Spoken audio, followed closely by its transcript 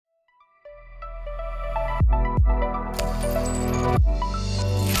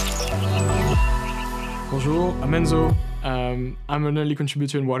Bonjour, I'm Enzo. I'm an early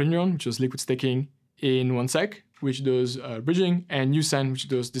contributor in WaterNeuron, which does liquid staking, in OneSec, which does bridging, and Yusan, which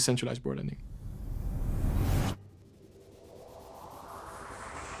does decentralized board lending.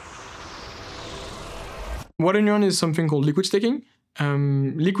 WaterNeuron is something called liquid staking.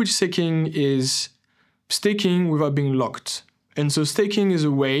 Liquid staking is staking without being locked. And so staking is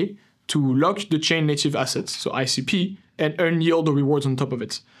a way to lock the chain native assets, so ICP, and earn yield or rewards on top of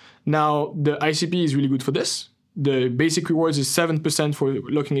it. Now, the ICP is really good for this. The basic rewards is 7% for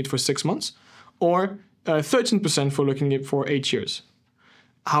locking it for 6 months, or 13% for locking it for 8 years.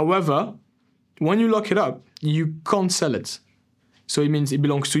 However, when you lock it up, you can't sell it. So it means it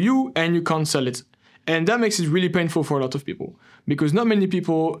belongs to you and you can't sell it. And that makes it really painful for a lot of people because not many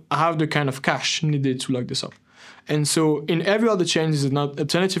people have the kind of cash needed to lock this up. And so in every other chain, there's an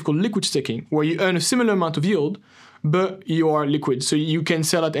alternative called liquid staking, where you earn a similar amount of yield, but you are liquid, so you can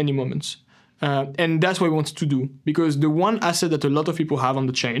sell at any moment. And that's what we wanted to do, because the one asset that a lot of people have on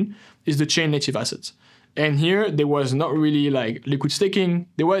the chain is the chain native assets. And here, there was not really like liquid staking.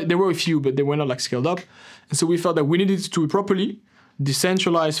 There were a few, but they were not like scaled up. And so we felt that we needed to do it properly,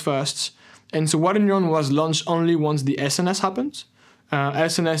 decentralized first. And so WaterNeuron was launched only once the SNS happened.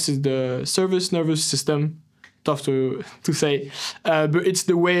 SNS is the service nervous system, tough to say, but it's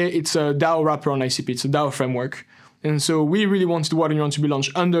the way, it's a DAO wrapper on ICP, it's a DAO framework. And so we really wanted WaterNeuron to be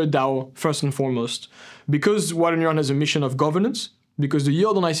launched under DAO first and foremost, because WaterNeuron has a mission of governance, because the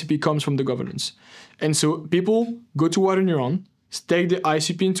yield on ICP comes from the governance. And so people go to WaterNeuron, stake the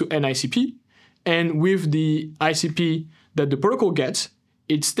ICP into an ICP, and with the ICP that the protocol gets,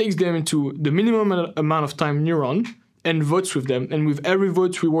 it stakes them into the minimum amount of time neuron and votes with them. And with every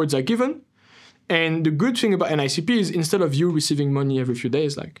vote, rewards are given. And the good thing about an ICP is instead of you receiving money every few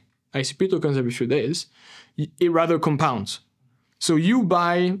days, like ICP tokens every few days, it rather compounds. So you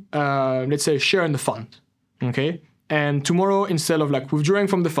buy, let's say, a share in the fund, okay? And tomorrow, instead of like withdrawing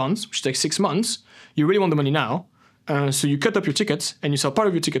from the funds, which takes 6 months, you really want the money now. So you cut up your tickets and you sell part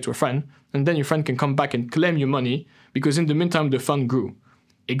of your ticket to a friend, and then your friend can come back and claim your money because in the meantime, the fund grew.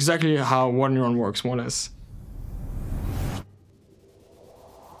 Exactly how OneNeuron works, more or less.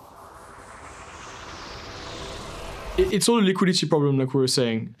 It's all a liquidity problem, like we were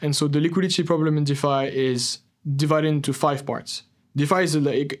saying. And so the liquidity problem in DeFi is divided into 5 parts. DeFi is an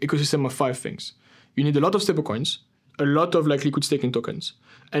ecosystem of 5 things. You need a lot of stablecoins, a lot of like liquid staking tokens,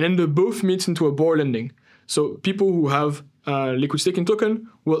 and then they both meet into a borrow lending. So people who have liquid staking token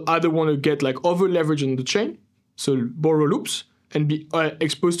will either want to get like over leverage on the chain, so borrow loops, and be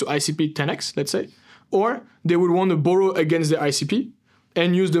exposed to ICP 10x, let's say, or they would want to borrow against the ICP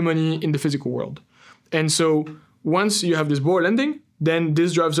and use the money in the physical world. And so once you have this borrow lending, then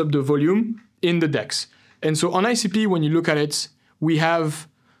this drives up the volume in the DEX. And so on ICP, when you look at it, we still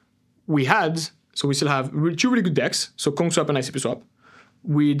have 2 really good DEX, so Kong Swap and ICP Swap.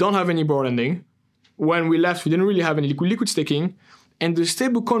 We don't have any borrow lending. When we left, we didn't really have any liquid staking. And the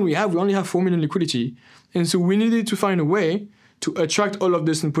stablecoin we only have 4 million liquidity. And so we needed to find a way to attract all of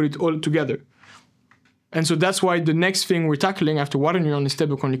this and put it all together. And so that's why the next thing we're tackling after WaterNeuron is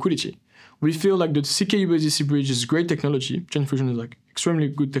stablecoin liquidity. We feel like the CK-USDC bridge is great technology. Chain fusion is like extremely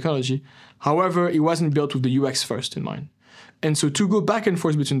good technology. However, it wasn't built with the UX first in mind. And so to go back and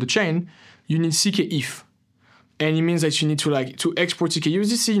forth between the chain, you need CK-ETH. And it means that you need to export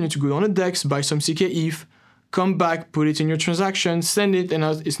CK-USDC, you need to go on a DEX, buy some CK-ETH, come back, put it in your transaction, send it, and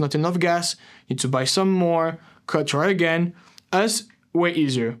it's not enough gas, you need to buy some more, try again. Us, way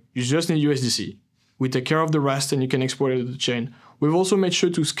easier. You just need USDC. We take care of the rest and you can export it to the chain. We've also made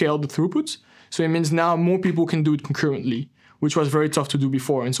sure to scale the throughput. So it means now more people can do it concurrently, which was very tough to do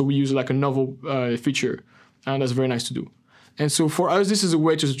before. And so we use like a novel feature, and that's very nice to do. And so for us, this is a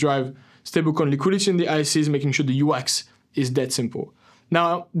way to drive stablecoin liquidity in the ICs, making sure the UX is that simple.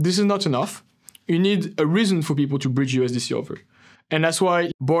 Now, this is not enough. You need a reason for people to bridge USDC over. And that's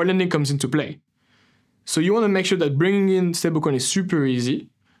why borrow lending comes into play. So you want to make sure that bringing in stablecoin is super easy,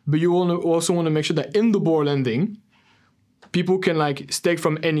 but you also want to make sure that in the borrow lending, people can like stake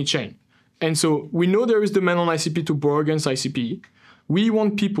from any chain. And so we know there is demand on ICP to borrow against ICP. We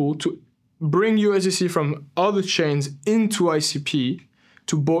want people to bring USDC from other chains into ICP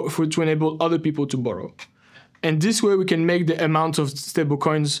to enable other people to borrow. And this way we can make the amount of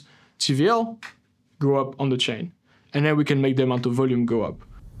stablecoins TVL go up on the chain. And then we can make the amount of volume go up.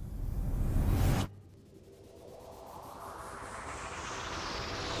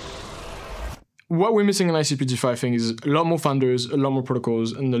 What we're missing in ICP DeFi thing is a lot more funders, a lot more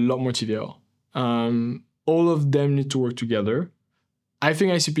protocols, and a lot more TVL. All of them need to work together. I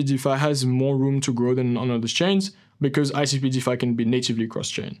think ICP DeFi has more room to grow than on other chains because ICP DeFi can be natively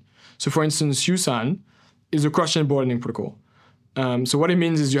cross-chain. So for instance, Yusan is a cross-chain broadening protocol. So what it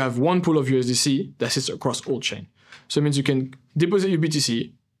means is you have one pool of USDC that sits across all chain. So it means you can deposit your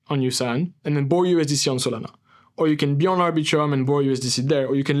BTC on Yusan and then borrow USDC on Solana. Or you can be on Arbitrum and borrow USDC there.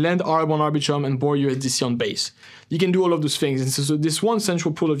 Or you can lend ARB on Arbitrum and borrow USDC on Base. You can do all of those things. And so this one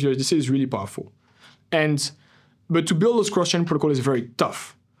central pool of USDC is really powerful. But to build those cross-chain protocols is very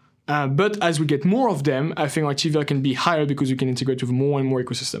tough. But as we get more of them, I think our TVL can be higher because we can integrate with more and more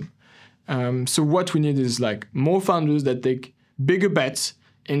ecosystem. So what we need is like more founders that take bigger bets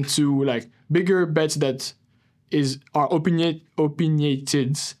into like bigger bets that are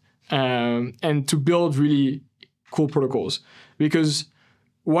opinionated and to build really cool protocols. Because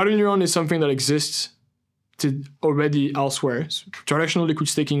WaterNeuron is something that exists already elsewhere. It's traditional liquid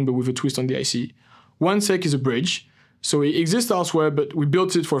staking, but with a twist on the IC. OneSec is a bridge. So it exists elsewhere, but we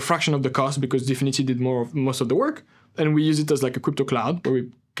built it for a fraction of the cost because Definity did most of the work. And we use it as like a crypto cloud where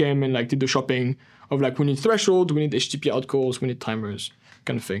we came and like did the shopping of like we need threshold, we need HTTP outcalls, we need timers,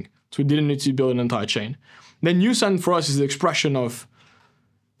 kind of thing. So we didn't need to build an entire chain. Then Yusan for us is the expression of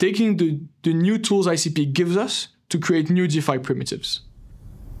taking the new tools ICP gives us to create new DeFi primitives.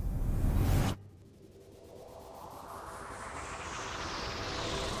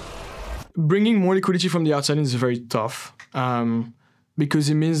 Bringing more liquidity from the outside is very tough because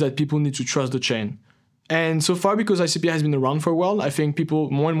it means that people need to trust the chain. And so far, because ICP has been around for a while, I think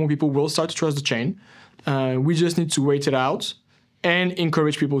more and more people will start to trust the chain. We just need to wait it out and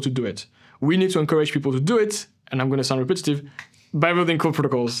encourage people to do it. We need to encourage people to do it, and I'm going to sound repetitive, by building cool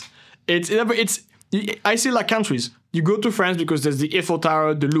protocols. I see it like countries. You go to France because there's the Eiffel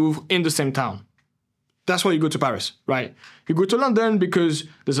Tower, the Louvre in the same town. That's why you go to Paris, right? You go to London because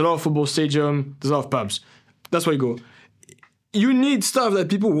there's a lot of football stadium, there's a lot of pubs. That's why you go. You need stuff that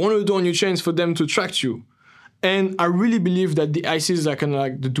people want to do on your chains for them to attract you. And I really believe that the IC is like kind of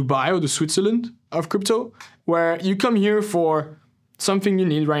like the Dubai or the Switzerland of crypto, where you come here for something you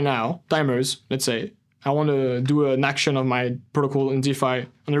need right now, timers, let's say. I want to do an action of my protocol in DeFi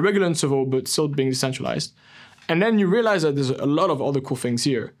on a regular interval, but still being decentralized. And then you realize that there's a lot of other cool things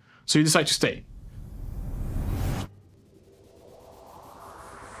here. So you decide to stay.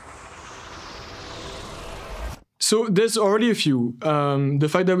 So there's already a few. The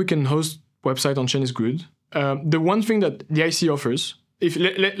fact that we can host website on chain is good. The one thing that the IC offers,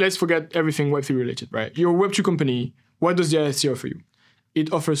 let's forget everything Web3 related, right? You're a Web2 company. What does the IC offer you?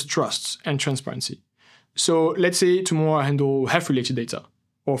 It offers trust and transparency. So let's say tomorrow I handle health-related data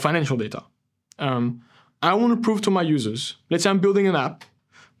or financial data. I want to prove to my users, let's say I'm building an app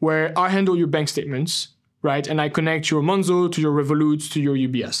where I handle your bank statements, right? And I connect your Monzo to your Revolut to your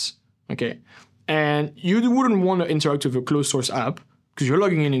UBS, okay? And you wouldn't want to interact with a closed source app because you're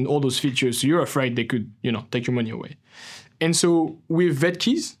logging in all those features, so you're afraid they could, take your money away. And so with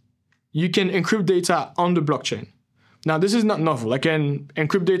VetKeys, you can encrypt data on the blockchain. Now, this is not novel. I can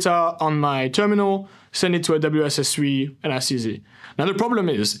encrypt data on my terminal, send it to AWS S3, and that's easy. Now, the problem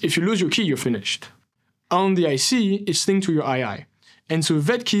is, if you lose your key, you're finished. On the IC, it's linked to your II. And so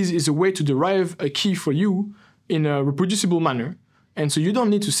VetKeys is a way to derive a key for you in a reproducible manner. And so you don't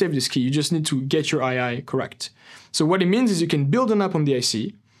need to save this key. You just need to get your II correct. So what it means is you can build an app on the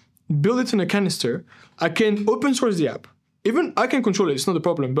IC, build it in a canister. I can open source the app. Even I can control it. It's not a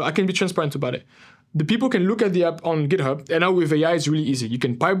problem, but I can be transparent about it. The people can look at the app on GitHub, and now with AI, it's really easy. You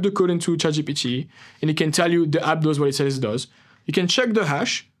can pipe the code into ChatGPT, and it can tell you the app does what it says it does. You can check the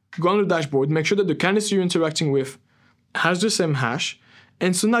hash, go on the dashboard, make sure that the canister you're interacting with has the same hash,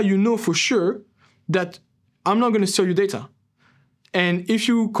 and so now you know for sure that I'm not going to steal your data. And if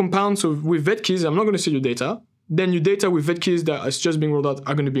you compound, so with VetKeys, I'm not going to steal your data, then your data with VetKeys that is just being rolled out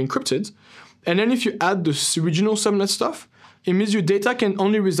are going to be encrypted. And then if you add the regional subnet stuff, it means your data can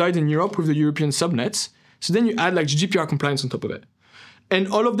only reside in Europe with the European subnets. So then you add like GDPR compliance on top of it. And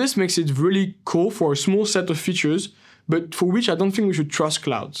all of this makes it really cool for a small set of features, but for which I don't think we should trust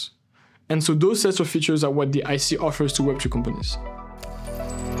clouds. And so those sets of features are what the IC offers to Web2 companies.